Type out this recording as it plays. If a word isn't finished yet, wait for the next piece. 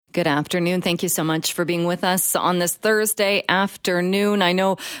Good afternoon. Thank you so much for being with us on this Thursday afternoon. I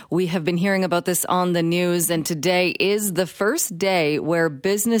know we have been hearing about this on the news, and today is the first day where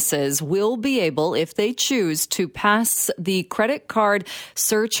businesses will be able, if they choose, to pass the credit card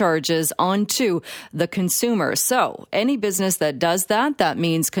surcharges onto the consumer. So any business that does that, that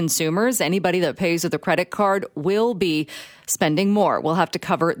means consumers, anybody that pays with a credit card will be spending more. We'll have to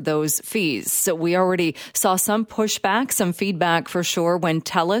cover those fees. So we already saw some pushback, some feedback for sure when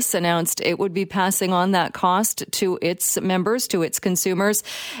TELUS announced it would be passing on that cost to its members, to its consumers.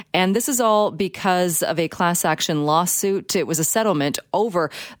 And this is all because of a class action lawsuit. It was a settlement over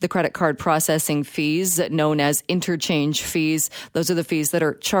the credit card processing fees known as interchange fees. Those are the fees that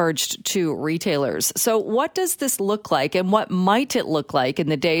are charged to retailers. So what does this look like, and what might it look like in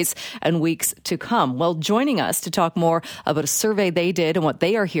the days and weeks to come? Well, joining us to talk more about a survey they did and what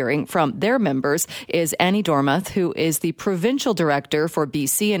they are hearing from their members is Annie Dormuth, who is the provincial director for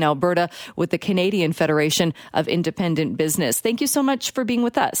BC and Alberta with the Canadian Federation of Independent Business. Thank you so much for being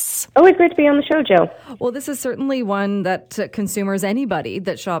with us. Always great to be on the show, Joe. Well, this is certainly one that consumers, anybody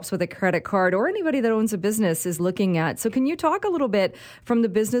that shops with a credit card or anybody that owns a business is looking at. So can you talk a little bit from the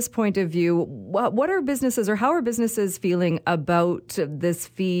business point of view? What are businesses, or how are businesses feeling about this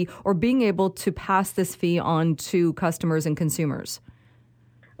fee, or being able to pass this fee on to customers and consumers?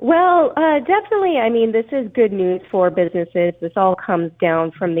 Well, definitely. I mean, this is good news for businesses. This all comes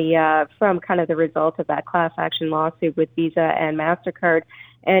down from from kind of the result of that class action lawsuit with Visa and MasterCard.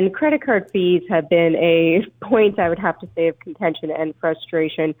 And credit card fees have been a point, I would have to say, of contention and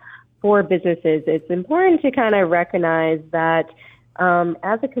frustration for businesses. It's important to kind of recognize that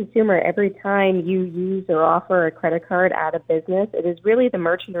as a consumer, every time you use or offer a credit card at a business, it is really the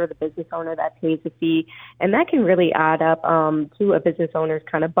merchant or the business owner that pays the fee. And that can really add up to a business owner's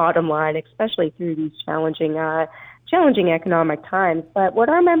kind of bottom line, especially through these challenging economic times. But what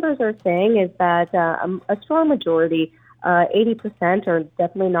our members are saying is that a strong majority, 80%, are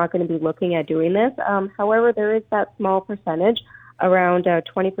definitely not going to be looking at doing this. However, there is that small percentage, around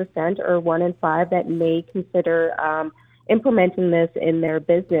 20% or 1 in 5, that may consider implementing this in their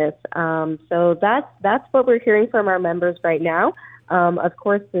business. So that's what we're hearing from our members right now. Of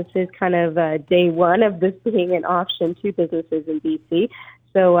course, this is kind of day one of this being an option to businesses in BC.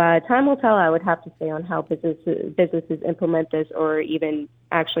 So time will tell, I would have to say, on how businesses implement this or even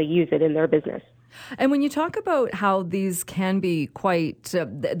actually use it in their business. And when you talk about how these can be quite,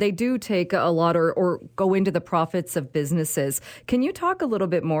 they do take a lot or go into the profits of businesses. Can you talk a little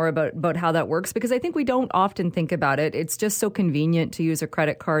bit more about how that works? Because I think we don't often think about it. It's just so convenient to use a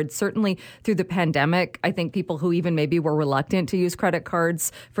credit card. Certainly through the pandemic, I think people who even maybe were reluctant to use credit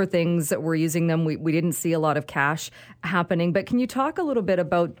cards for things that were using them, we didn't see a lot of cash happening. But can you talk a little bit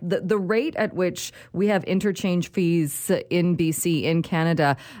about the rate at which we have interchange fees in BC, in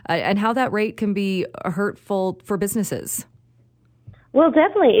Canada, and how that rate can be hurtful for businesses? Well,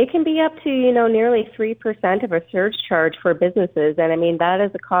 definitely. It can be up to, nearly 3% of a surcharge for businesses. And I mean, that is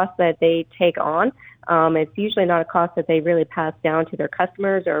a cost that they take on. It's usually not a cost that they really pass down to their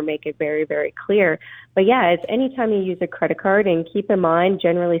customers or make it very, very clear. But yeah, it's anytime you use a credit card, and keep in mind,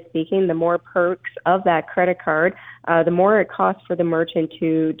 generally speaking, the more perks of that credit card, the more it costs for the merchant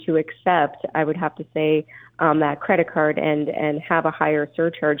to accept, I would have to say, that credit card and have a higher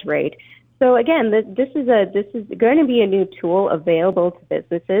surcharge rate. So again, this is going to be a new tool available to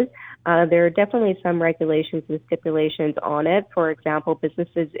businesses. There are definitely some regulations and stipulations on it. For example,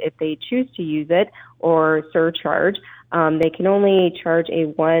 businesses, if they choose to use it or surcharge, they can only charge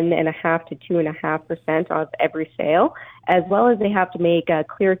a 1.5% to 2.5% of every sale, as well as they have to make a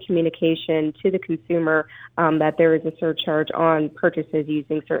clear communication to the consumer that there is a surcharge on purchases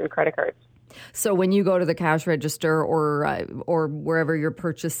using certain credit cards. So when you go to the cash register or wherever you're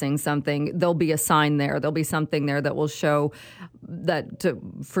purchasing something, there'll be a sign there. There'll be something there that will show that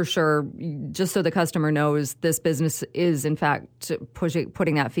for sure, just so the customer knows this business is in fact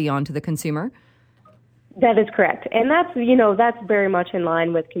putting that fee onto the consumer. That is correct. And that's very much in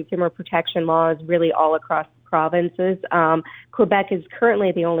line with consumer protection laws really all across provinces. Quebec is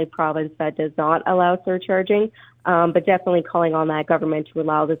currently the only province that does not allow surcharging, but definitely calling on that government to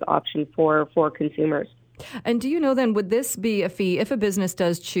allow this option for consumers. And do you know then, would this be a fee, if a business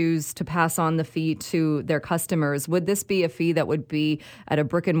does choose to pass on the fee to their customers, would this be a fee that would be at a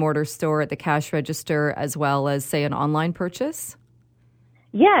brick and mortar store, at the cash register, as well as, say, an online purchase?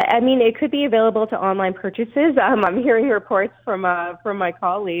 Yeah, I mean, it could be available to online purchases. I'm hearing reports from my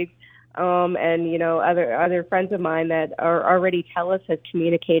colleagues and other friends of mine that are already TELUS has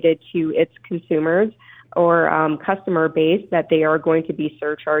communicated to its consumers or customer base that they are going to be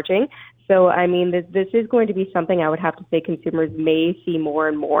surcharging. So, I mean, this is going to be something I would have to say consumers may see more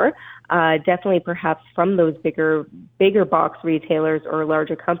and more, definitely perhaps from those bigger box retailers or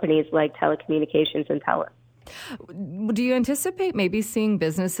larger companies like telecommunications and TELUS. Do you anticipate maybe seeing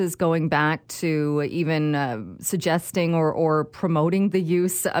businesses going back to even suggesting or promoting the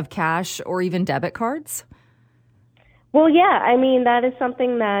use of cash or even debit cards? Well, yeah, I mean, that is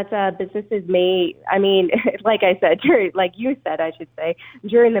something that businesses may, I mean, like I said, like you said, I should say,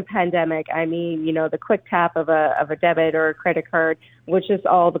 during the pandemic, I mean, you know, the quick tap of a debit or a credit card was just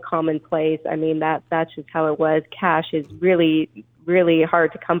all the commonplace. I mean, that's just how it was. Cash is really, really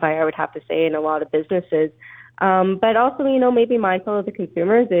hard to come by, I would have to say, in a lot of businesses. But also, you know, maybe mindful of the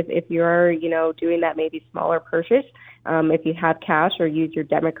consumers if you're, you know, doing that maybe smaller purchase. If you have cash or use your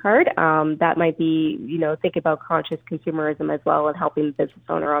debit card, that might be, you know, think about conscious consumerism as well and helping the business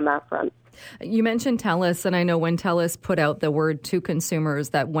owner on that front. You mentioned TELUS, and I know when TELUS put out the word to consumers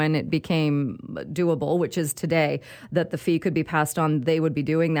that when it became doable, which is today, that the fee could be passed on, they would be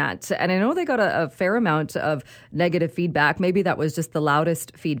doing that. And I know they got a fair amount of negative feedback. Maybe that was just the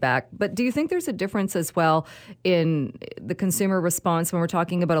loudest feedback. But do you think there's a difference as well in the consumer response when we're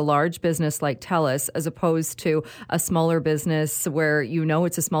talking about a large business like TELUS as opposed to a smaller business where you know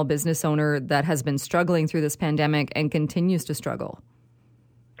it's a small business owner that has been struggling through this pandemic and continues to struggle?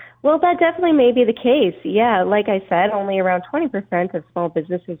 Well, that definitely may be the case. Yeah, like I said, only around 20% of small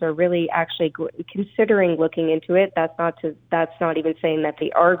businesses are really actually considering looking into it. That's not even saying that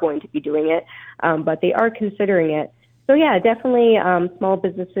they are going to be doing it, but they are considering it. So yeah, definitely small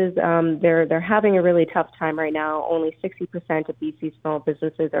businesses, they're having a really tough time right now. Only 60% of BC small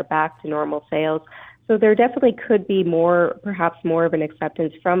businesses are back to normal sales. So there definitely could be perhaps more of an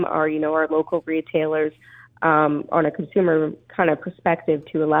acceptance from our local retailers on a consumer kind of perspective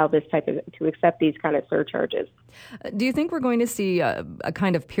to allow to accept these kind of surcharges. Do you think we're going to see a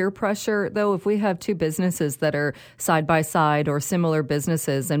kind of peer pressure, though, if we have two businesses that are side by side or similar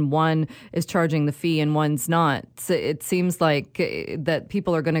businesses and one is charging the fee and one's not? It seems like that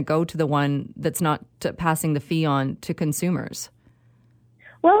people are going to go to the one that's not passing the fee on to consumers.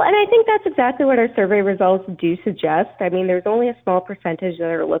 Well, and I think that's exactly what our survey results do suggest. I mean, there's only a small percentage that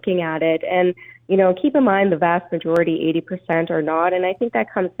are looking at it. And, you know, keep in mind the vast majority, 80%, are not. And I think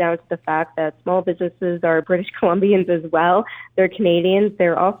that comes down to the fact that small businesses are British Columbians as well. They're Canadians.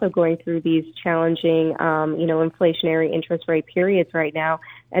 They're also going through these challenging, inflationary interest rate periods right now.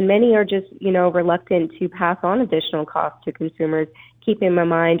 And many are just, reluctant to pass on additional costs to consumers, keeping in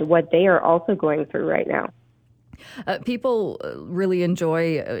mind what they are also going through right now. People really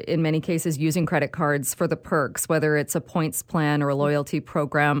enjoy, in many cases, using credit cards for the perks, whether it's a points plan or a loyalty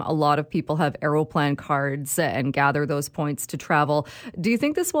program. A lot of people have Aeroplan cards and gather those points to travel. Do you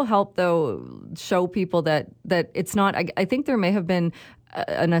think this will help, though, show people that it's not? I think there may have been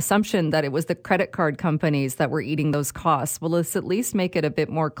an assumption that it was the credit card companies that were eating those costs. Will this at least make it a bit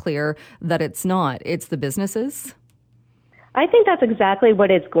more clear that it's not? It's the businesses? I think that's exactly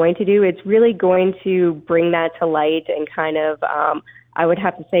what it's going to do. It's really going to bring that to light and kind of, I would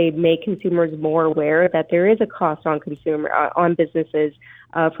have to say, make consumers more aware that there is a cost on businesses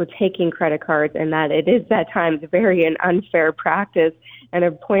for taking credit cards, and that it is at times very an unfair practice and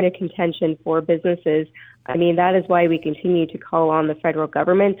a point of contention for businesses. I mean, that is why we continue to call on the federal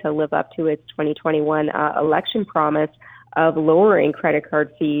government to live up to its 2021 election promise of lowering credit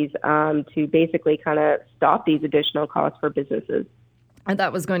card fees to basically kind of stop these additional costs for businesses. And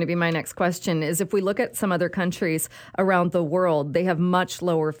that was going to be my next question, is if we look at some other countries around the world, they have much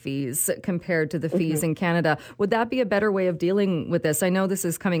lower fees compared to the fees in Canada. Would that be a better way of dealing with this? I know this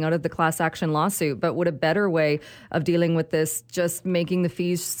is coming out of the class action lawsuit, but would a better way of dealing with this just making the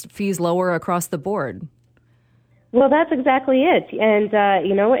fees lower across the board? Well, that's exactly it. And,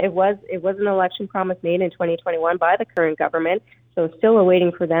 it was an election promise made in 2021 by the current government. So still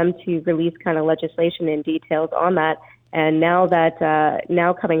awaiting for them to release kind of legislation and details on that. And now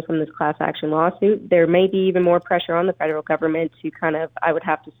coming from this class action lawsuit, there may be even more pressure on the federal government to kind of, I would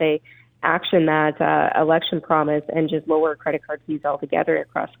have to say, action that election promise and just lower credit card fees altogether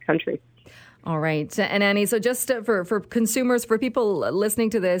across the country. All right. And Annie, so just for consumers, for people listening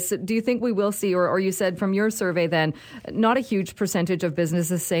to this, do you think we will see, or you said from your survey then, not a huge percentage of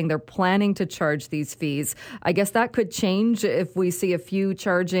businesses saying they're planning to charge these fees? I guess that could change if we see a few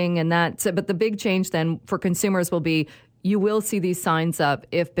charging and that. But the big change then for consumers will be you will see these signs up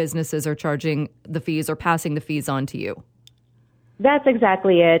if businesses are charging the fees or passing the fees on to you. That's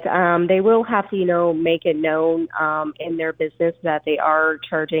exactly it. They will have to, make it known in their business that they are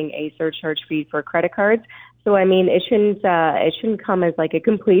charging a surcharge fee for credit cards. So, I mean, it shouldn't come as like a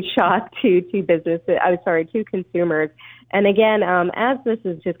complete shock to to consumers. And again, as this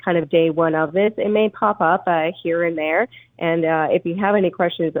is just kind of day one of this, it may pop up here and there. And if you have any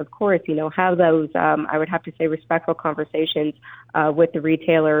questions, of course, have those, I would have to say, respectful conversations with the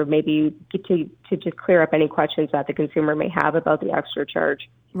retailer, maybe to just clear up any questions that the consumer may have about the extra charge.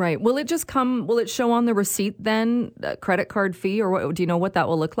 Right. Will it show on the receipt then, credit card fee, or do you know what that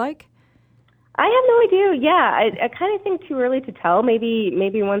will look like? I have no idea. Yeah, I kind of think too early to tell. Maybe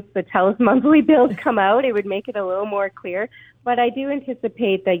once the TELUS monthly bills come out, it would make it a little more clear. But I do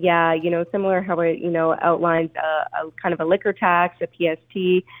anticipate that, similar how it, outlines a kind of a liquor tax, a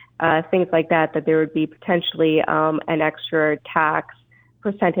PST, things like that there would be potentially an extra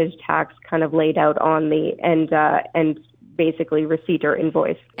percentage tax kind of laid out on the and basically receipt or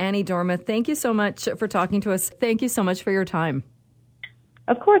invoice. Annie Dorma, thank you so much for talking to us. Thank you so much for your time.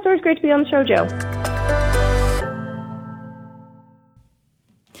 Of course, always great to be on the show, Joe.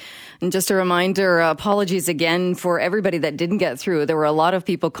 And just a reminder, apologies again for everybody that didn't get through. There were a lot of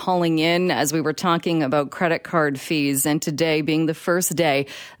people calling in as we were talking about credit card fees, and today being the first day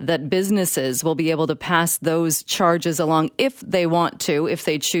that businesses will be able to pass those charges along if they want to, if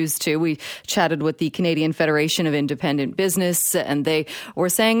they choose to. We chatted with the Canadian Federation of Independent Business, and they were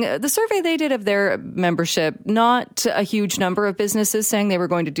saying the survey they did of their membership, not a huge number of businesses saying they were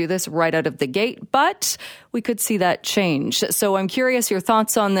going to do this right out of the gate, but we could see that change. So I'm curious your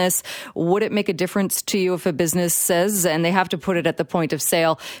thoughts on this. Would it make a difference to you if a business says, and they have to put it at the point of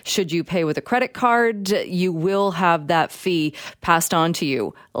sale, should you pay with a credit card, you will have that fee passed on to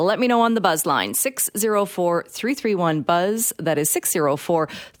you? Let me know on the buzz line, 604-331-BUZZ. That is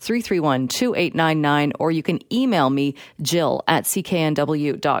 604-331-2899. Or you can email me,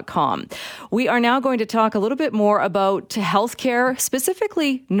 jill@cknw.com. We are now going to talk a little bit more about healthcare,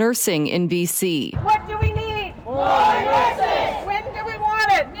 specifically nursing in BC. What do we need? More nurses! When do we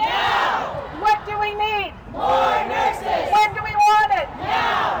want it? Now! What do we need? More nurses! When do we want it?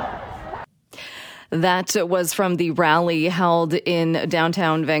 Now! That was from the rally held in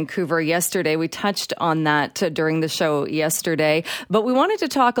downtown Vancouver yesterday. We touched on that during the show yesterday, but we wanted to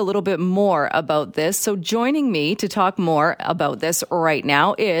talk a little bit more about this. So joining me to talk more about this right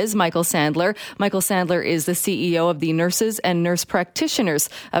now is Michael Sandler. Michael Sandler is the CEO of the Nurses and Nurse Practitioners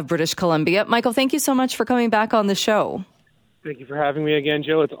of British Columbia. Michael, thank you so much for coming back on the show. Thank you for having me again,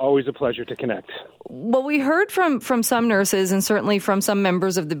 Jill. It's always a pleasure to connect. Well, we heard from some nurses and certainly from some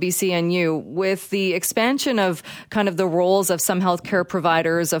members of the BCNU with the expansion of kind of the roles of some healthcare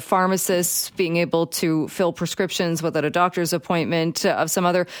providers, of pharmacists being able to fill prescriptions without a doctor's appointment, of some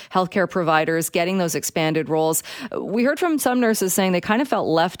other healthcare providers getting those expanded roles. We heard from some nurses saying they kind of felt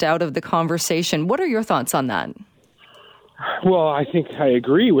left out of the conversation. What are your thoughts on that? Well, I think I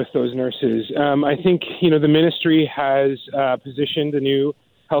agree with those nurses. I think, the ministry has positioned a new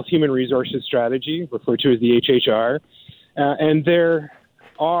Health Human Resources strategy, referred to as the HHR, and there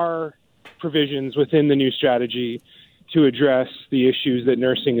are provisions within the new strategy to address the issues that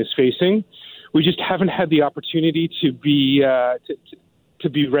nursing is facing. We just haven't had the opportunity to be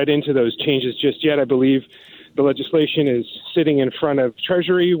read into those changes just yet. I believe the legislation is sitting in front of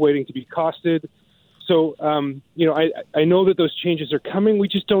Treasury, waiting to be costed. So, I know that those changes are coming. We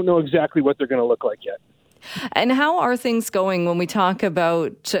just don't know exactly what they're going to look like yet. And how are things going when we talk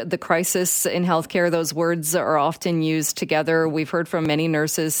about the crisis in healthcare? Those words are often used together. We've heard from many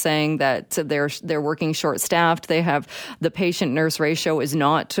nurses saying that they're working short-staffed. They have the patient-nurse ratio is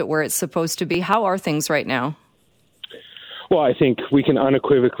not where it's supposed to be. How are things right now? Well, I think we can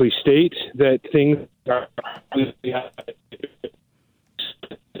unequivocally state that things are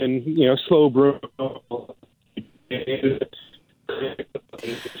and slow brew.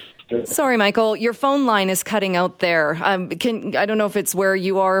 Sorry, Michael, your phone line is cutting out there. I don't know if it's where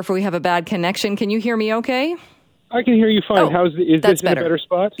you are, if we have a bad connection. Can you hear me okay? I can hear you fine. Oh, is this in a better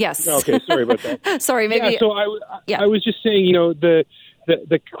spot? Yes. Okay, sorry about that. Sorry, maybe. Yeah, so I was just saying, the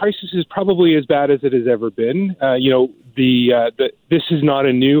crisis is probably as bad as it has ever been. This is not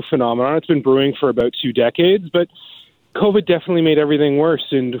a new phenomenon. It's been brewing for about 2 decades, but COVID definitely made everything worse,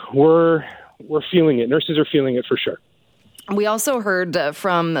 and we're feeling it. Nurses are feeling it for sure. We also heard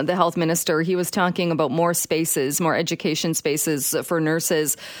from the health minister. He was talking about more spaces, more education spaces for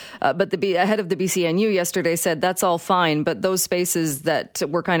nurses. But the head of the BCNU yesterday said that's all fine, but those spaces that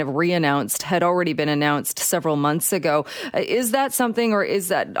were kind of re-announced had already been announced several months ago. Is that something, or is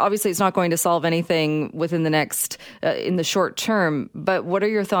that, obviously it's not going to solve anything within the next, in the short term, but what are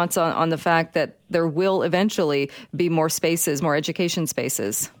your thoughts on the fact that there will eventually be more spaces, more education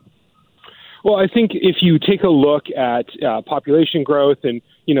spaces? Well, I think if you take a look at population growth and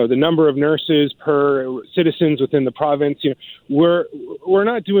the number of nurses per citizens within the province, we're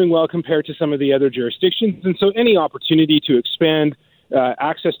not doing well compared to some of the other jurisdictions. And so any opportunity to expand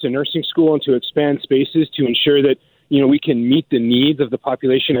access to nursing school and to expand spaces to ensure that, we can meet the needs of the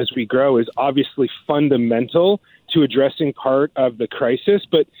population as we grow is obviously fundamental to addressing part of the crisis.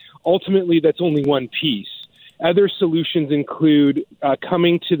 But ultimately, that's only one piece. Other solutions include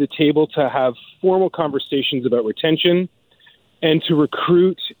coming to the table to have formal conversations about retention and to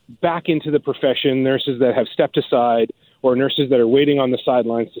recruit back into the profession nurses that have stepped aside or nurses that are waiting on the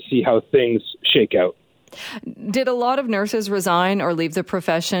sidelines to see how things shake out. Did a lot of nurses resign or leave the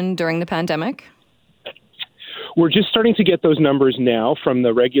profession during the pandemic? We're just starting to get those numbers now from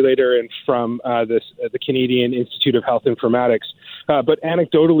the regulator and from the Canadian Institute of Health Informatics. But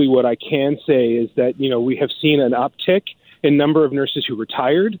anecdotally, what I can say is that, we have seen an uptick in number of nurses who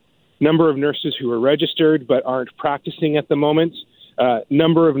retired, number of nurses who are registered but aren't practicing at the moment,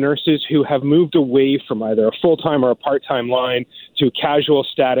 number of nurses who have moved away from either a full-time or a part-time line to a casual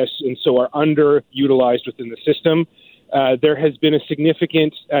status and so are underutilized within the system. There has been a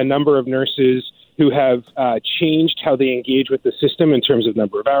significant number of nurses who have changed how they engage with the system in terms of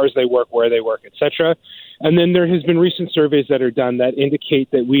number of hours they work, where they work, et cetera. And then there has been recent surveys that are done that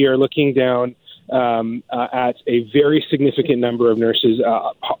indicate that we are looking down at a very significant number of nurses,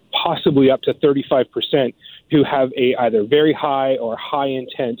 possibly up to 35%, who have a either very high or high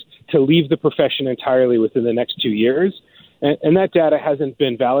intent to leave the profession entirely within the next 2 years. And that data hasn't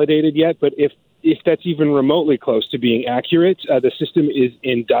been validated yet, but if that's even remotely close to being accurate, the system is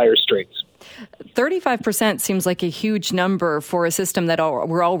in dire straits. 35% seems like a huge number for a system that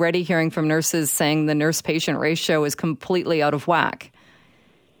we're already hearing from nurses saying the nurse-patient ratio is completely out of whack.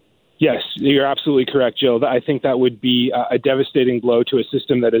 Yes, you're absolutely correct, Jill. I think that would be a devastating blow to a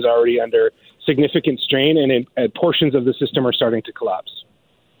system that is already under significant strain, and portions of the system are starting to collapse.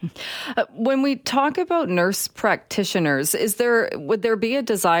 When we talk about nurse practitioners, would there be a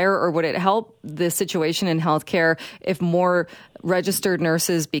desire, or would it help the situation in healthcare if more registered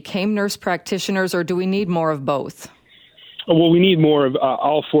nurses became nurse practitioners, or do we need more of both? Well, we need more of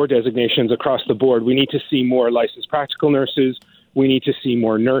all four designations across the board. We need to see more licensed practical nurses. We need to see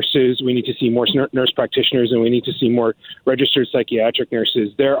more nurses. We need to see more nurse practitioners, and we need to see more registered psychiatric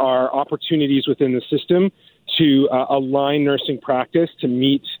nurses. There are opportunities within the system to align nursing practice to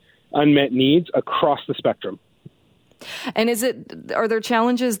meet unmet needs across the spectrum. And are there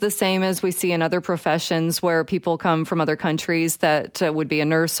challenges the same as we see in other professions where people come from other countries that would be a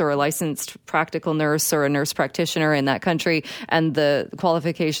nurse or a licensed practical nurse or a nurse practitioner in that country, and the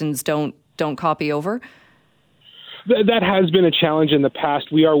qualifications don't copy over? That has been a challenge in the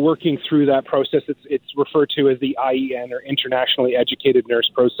past. We are working through that process. It's referred to as the IEN, or Internationally Educated Nurse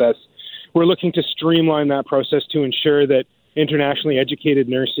process. We're looking to streamline that process to ensure that internationally educated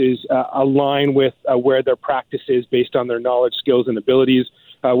nurses align with where their practice is based on their knowledge, skills, and abilities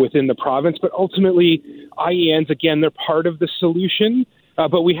within the province. But ultimately, IENs, again, they're part of the solution,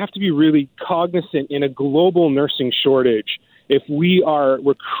 but we have to be really cognizant in a global nursing shortage. If we are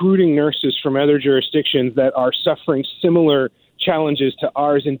recruiting nurses from other jurisdictions that are suffering similar challenges to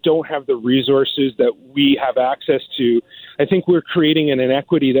ours and don't have the resources that we have access to, I think we're creating an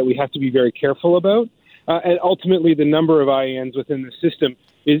inequity that we have to be very careful about. And ultimately, the number of IENs within the system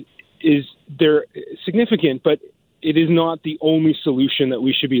is they're significant, but it is not the only solution that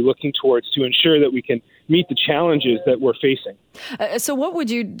we should be looking towards to ensure that we can meet the challenges that we're facing. So what would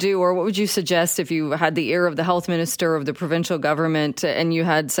you do, or what would you suggest if you had the ear of the health minister of the provincial government and you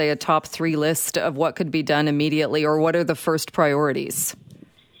had, say, a top 3 list of what could be done immediately, or what are the first priorities?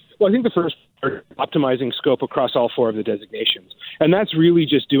 Well, I think the first are optimizing scope across all 4 of the designations. And that's really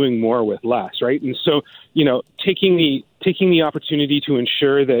just doing more with less, right? And so, taking the opportunity to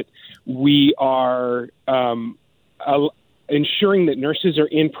ensure that we are ensuring that nurses are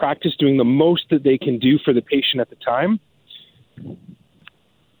in practice doing the most that they can do for the patient at the time.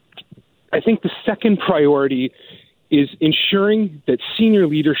 I think the second priority is ensuring that senior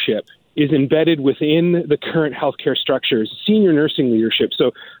leadership is embedded within the current healthcare structures, senior nursing leadership.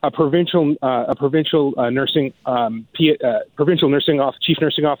 So a provincial nursing chief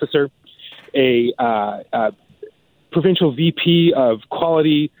nursing officer, a provincial VP of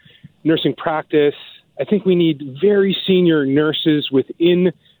quality nursing practice. I think we need very senior nurses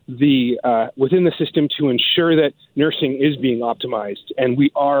within the system to ensure that nursing is being optimized, and we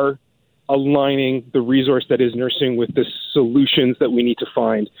are aligning the resource that is nursing with the solutions that we need to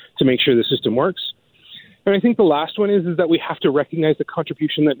find to make sure the system works. And I think the last one is that we have to recognize the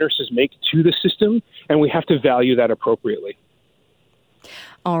contribution that nurses make to the system, and we have to value that appropriately.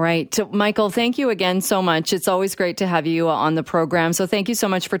 All right. Michael, thank you again so much. It's always great to have you on the program. So thank you so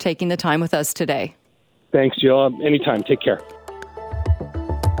much for taking the time with us today. Thanks, Jill. Anytime. Take care.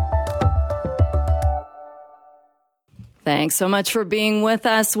 Thanks so much for being with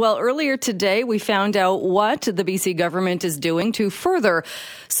us. Well, earlier today, we found out what the BC government is doing to further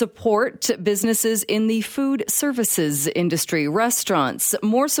support businesses in the food services industry, restaurants,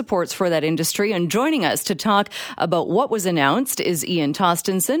 more supports for that industry. And joining us to talk about what was announced is Ian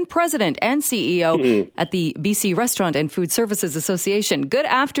Tostenson, President and CEO at the BC Restaurant and Food Services Association. Good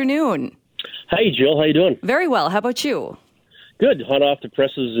afternoon. Hi, Jill. How you doing? Very well. How about you? Good. Hot off the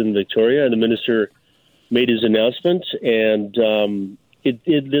presses in Victoria, and the minister made his announcement, and it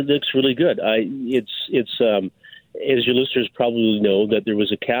looks really good. It's as your listeners probably know, that there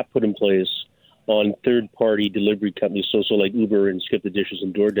was a cap put in place on third-party delivery companies, so like Uber and Skip the Dishes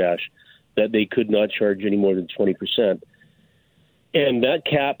and DoorDash, that they could not charge any more than 20%. And that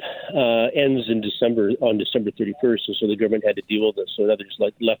cap ends in December, on December 31st, and so the government had to deal with this. So they just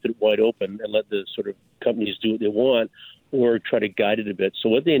left it wide open and let the sort of companies do what they want, or try to guide it a bit. So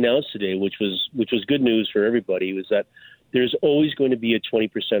what they announced today, which was good news for everybody, was that there's always going to be a 20%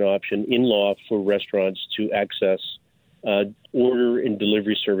 option in law for restaurants to access order and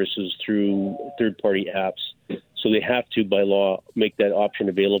delivery services through third-party apps. So they have to, by law, make that option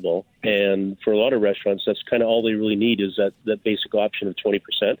available. And for a lot of restaurants, that's kind of all they really need, is that basic option of 20%.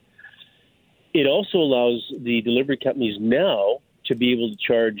 It also allows the delivery companies now to be able to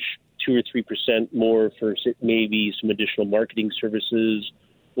charge 2 or 3% more for maybe some additional marketing services,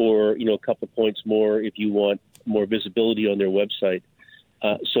 or a couple of points more if you want more visibility on their website.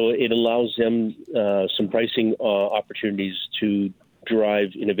 So it allows them some pricing opportunities to drive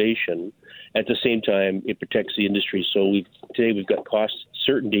innovation. At the same time, it protects the industry. So today we've got cost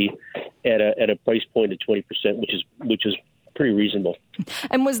certainty at a price point of 20%, which is pretty reasonable.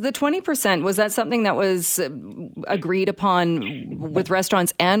 And was the 20%, was that something that was agreed upon with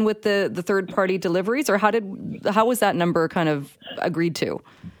restaurants and with the third-party deliveries, or how was that number kind of agreed to?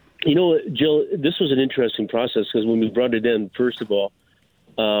 Jill, this was an interesting process, because when we brought it in, first of all,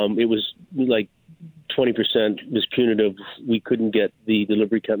 it was like 20% was punitive. We couldn't get the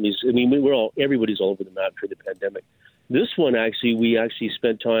delivery companies. I mean, everybody's all over the map for the pandemic. This one, we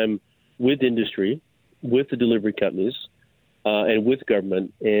spent time with industry, with the delivery companies, and with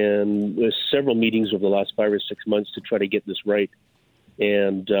government, and there's several meetings over the last 5 or 6 months to try to get this right.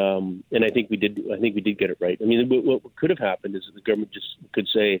 And I think we did. I think we did get it right. I mean, what could have happened is that the government just could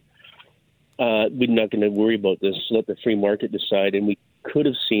say, we're not going to worry about this, let the free market decide, and we could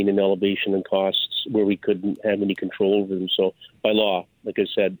have seen an elevation in costs where we couldn't have any control over them. So by law, like I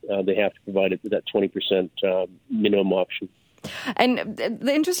said, they have to provide it with that 20% minimum option. And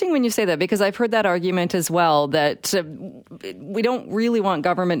interesting when you say that, because I've heard that argument as well, that we don't really want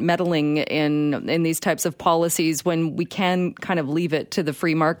government meddling in these types of policies when we can kind of leave it to the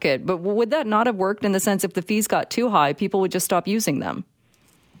free market. But would that not have worked, in the sense if the fees got too high, people would just stop using them?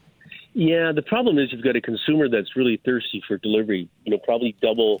 Yeah, the problem is you've got a consumer that's really thirsty for delivery, probably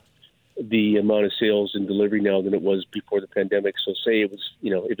double the amount of sales in delivery now than it was before the pandemic. So say it was,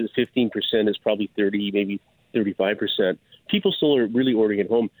 if it's 15%, it's probably 30, maybe 35%. People still are really ordering at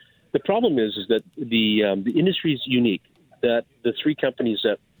home. The problem is that the industry is unique, that the three companies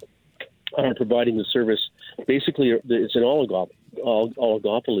that are providing the service, basically it's an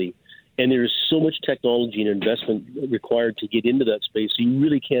oligopoly. And there's so much technology and investment required to get into that space, so you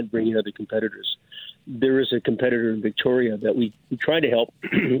really can't bring in other competitors. There is a competitor in Victoria that we tried to help,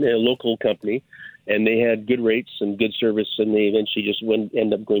 a local company, and they had good rates and good service, and they eventually just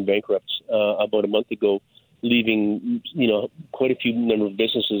end up going bankrupt about a month ago, leaving quite a few number of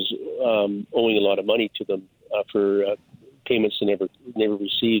businesses owing a lot of money to them for payments they never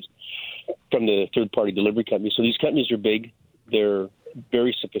received from the third-party delivery company. So these companies are big. They're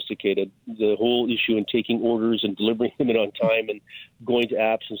very sophisticated. The whole issue in taking orders and delivering them in on time and going to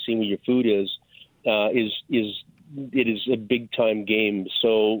apps and seeing where your food is a big time game.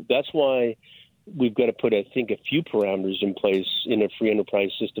 So that's why we've got to put, I think, a few parameters in place in a free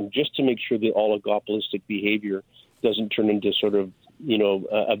enterprise system, just to make sure the oligopolistic behavior doesn't turn into sort of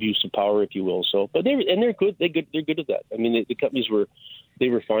abuse of power, if you will. So, but they're good. They're good at that. I mean, the companies were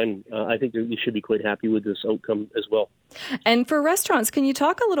fine. I think they should be quite happy with this outcome as well. And for restaurants, can you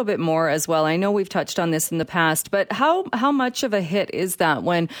talk a little bit more as well? I know we've touched on this in the past, but how much of a hit is that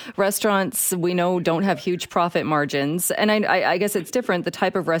when restaurants, we know, don't have huge profit margins? And I guess it's different, the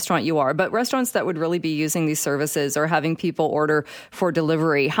type of restaurant you are, but restaurants that would really be using these services or having people order for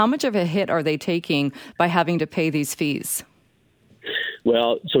delivery, how much of a hit are they taking by having to pay these fees?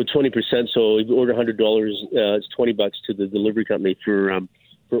 Well, so 20%. So if you order $100, it's $20 to the delivery company for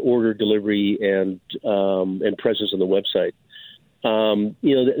order, delivery, and presence on the website.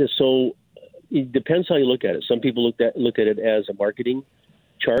 So it depends how you look at it. Some people look at it as a marketing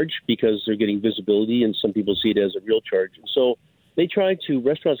charge because they're getting visibility, and some people see it as a real charge. So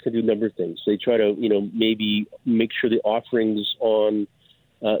restaurants can do a number of things. They try to, maybe make sure the offerings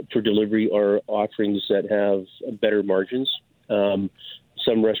for delivery are offerings that have better margins.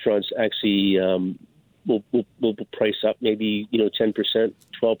 Some restaurants actually will price up maybe 10%,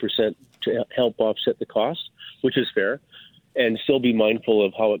 12% to help offset the cost, which is fair, and still be mindful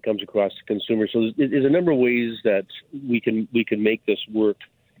of how it comes across to consumers. So there's a number of ways that we can make this work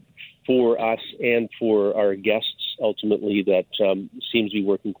for us and for our guests. Ultimately, that seems to be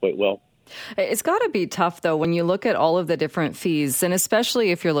working quite well. It's got to be tough, though, when you look at all of the different fees, and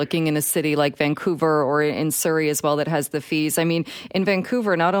especially if you're looking in a city like Vancouver or in Surrey as well that has the fees. I mean, in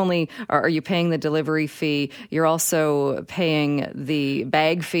Vancouver, not only are you paying the delivery fee, you're also paying the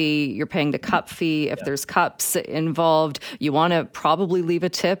bag fee, you're paying the cup fee. If there's cups involved, you want to probably leave a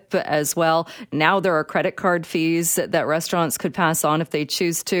tip as well. Now there are credit card fees that restaurants could pass on if they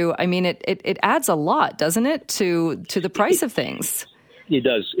choose to. I mean, it adds a lot, doesn't it, to the price of things? It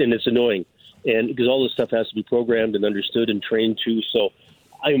does, and it's annoying, and because all this stuff has to be programmed and understood and trained to. So,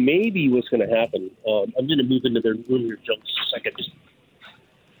 maybe what's going to happen. I'm going to move into their room here just a second.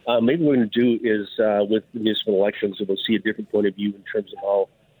 Maybe what we're going to do is with the municipal elections, we'll see a different point of view in terms of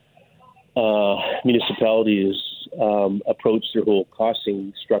how municipalities approach their whole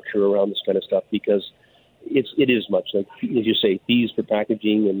costing structure around this kind of stuff, because it is much like, as you say, fees for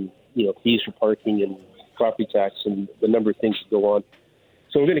packaging and fees for parking and property tax and the number of things that go on.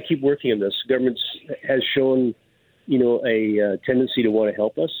 So we're going to keep working on this. Government has shown, a tendency to want to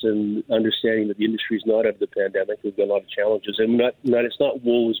help us, and understanding that the industry is not out of the pandemic. We've got a lot of challenges, and it's not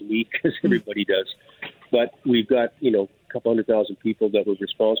woe is weak, as everybody does, but we've got a couple 100,000 people that we're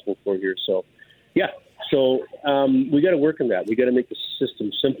responsible for here. So, yeah. So we got to work on that. We got to make the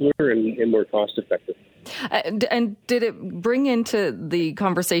system simpler and more cost effective. And did it bring into the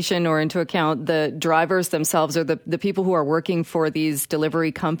conversation or into account the drivers themselves, or the people who are working for these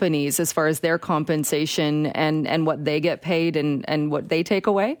delivery companies, as far as their compensation and what they get paid and what they take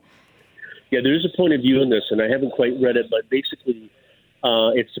away? Yeah, there is a point of view in this, and I haven't quite read it, but basically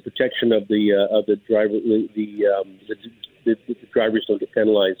it's the protection of the driver. The drivers don't get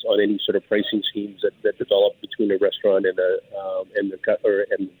penalized on any sort of pricing schemes that develop between a restaurant and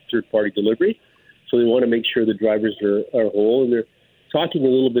and third-party delivery. So they want to make sure the drivers are whole, and they're talking a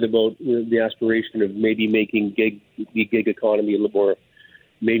little bit about the aspiration of maybe making the gig economy a little more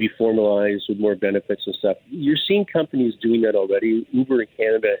maybe formalized with more benefits and stuff. You're seeing companies doing that already. Uber in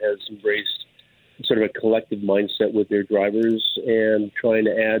Canada has embraced sort of a collective mindset with their drivers and trying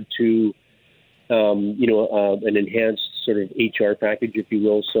to add to an enhanced sort of HR package, if you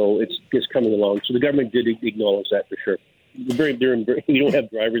will. So it's coming along. So the government did acknowledge that for sure. We don't have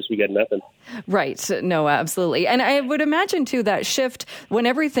drivers, we got nothing. Right. No, absolutely. And I would imagine, too, that shift when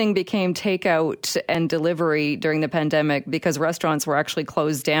everything became takeout and delivery during the pandemic, because restaurants were actually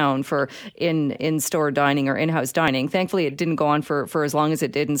closed down for in-store dining or in-house dining. Thankfully, it didn't go on for as long as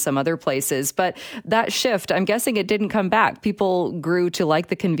it did in some other places. But that shift, I'm guessing it didn't come back. People grew to like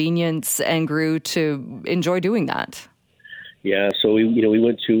the convenience and grew to enjoy doing that. Yeah, so we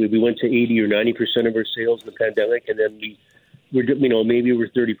went to 80 or 90% of our sales in the pandemic, and then maybe we're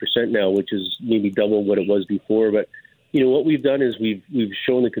 30% now, which is maybe double what it was before. But what we've done is we've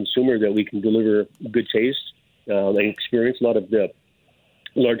shown the consumer that we can deliver good taste and experience. A lot of the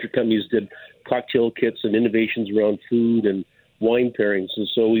larger companies did cocktail kits and innovations around food and wine pairings, and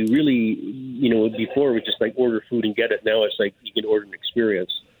so we really, before it was just like order food and get it. Now it's like you can order an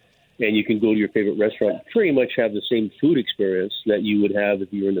experience. And you can go to your favorite restaurant, pretty much have the same food experience that you would have if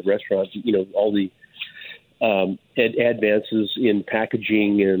you were in the restaurant. All the advances in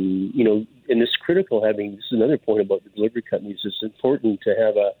packaging and it's critical having, this is another point about the delivery companies. It's important to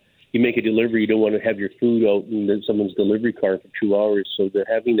have you make a delivery, you don't want to have your food out in someone's delivery car for 2 hours. So that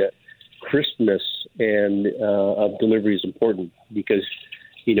having that crispness of delivery is important, because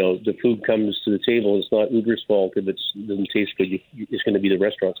the food comes to the table. It's not Uber's fault if it doesn't taste good. It's going to be the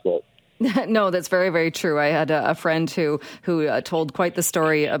restaurant's fault. No, that's very, very true. I had a friend who told quite the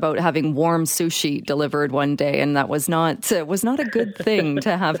story about having warm sushi delivered one day, and that was not a good thing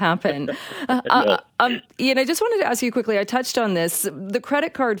to have happen. Ian, I just wanted to ask you quickly, I touched on this, the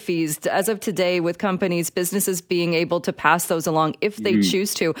credit card fees, as of today, with businesses being able to pass those along if they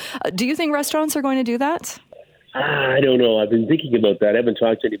choose to. Do you think restaurants are going to do that? I don't know. I've been thinking about that. I haven't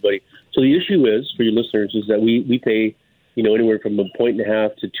talked to anybody. So the issue is, for your listeners, is that we pay anywhere from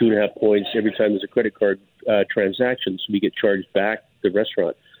 1.5 to 2.5 points every time there's a credit card transaction. So we get charged back the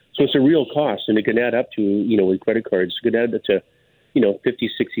restaurant. So it's a real cost, and it can add up to, with credit cards, it could add up to, $50,000,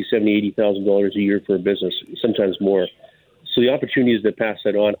 $60,000, $70,000, $80,000 a year for a business, sometimes more. So the opportunity is to pass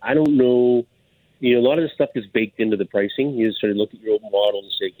that on. I don't know. A lot of this stuff is baked into the pricing. You just sort of look at your own model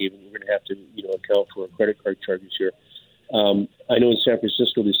and say, okay, we're going to have to, account for credit card charges here. I know in San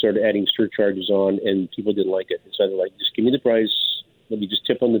Francisco they started adding surcharges on, and people didn't like it. It's either like, just give me the price, let me just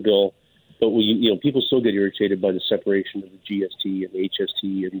tip on the bill. But people still get irritated by the separation of the GST and the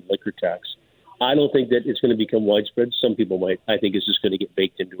HST and liquor tax. I don't think that it's going to become widespread. Some people might. I think it's just going to get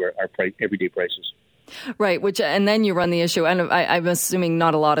baked into our everyday prices. Right, and then you run the issue, and I'm assuming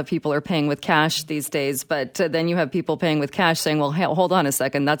not a lot of people are paying with cash these days, but then you have people paying with cash saying, well, hold on a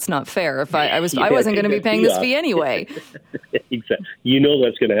second, that's not fair. If I wasn't going to be paying this fee anyway. Exactly.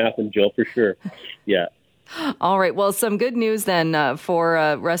 That's going to happen, Jill, for sure. Yeah. All right. Well, some good news then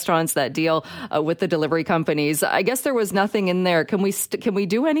for restaurants that deal with the delivery companies. I guess there was nothing in there. Can we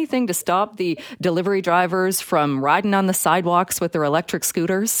do anything to stop the delivery drivers from riding on the sidewalks with their electric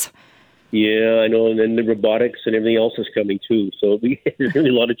scooters? Yeah, I know. And then the robotics and everything else is coming too. So there's really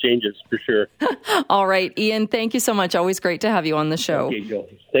a lot of changes for sure. All right, Ian, thank you so much. Always great to have you on the show. Okay, Joe.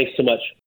 Thanks so much.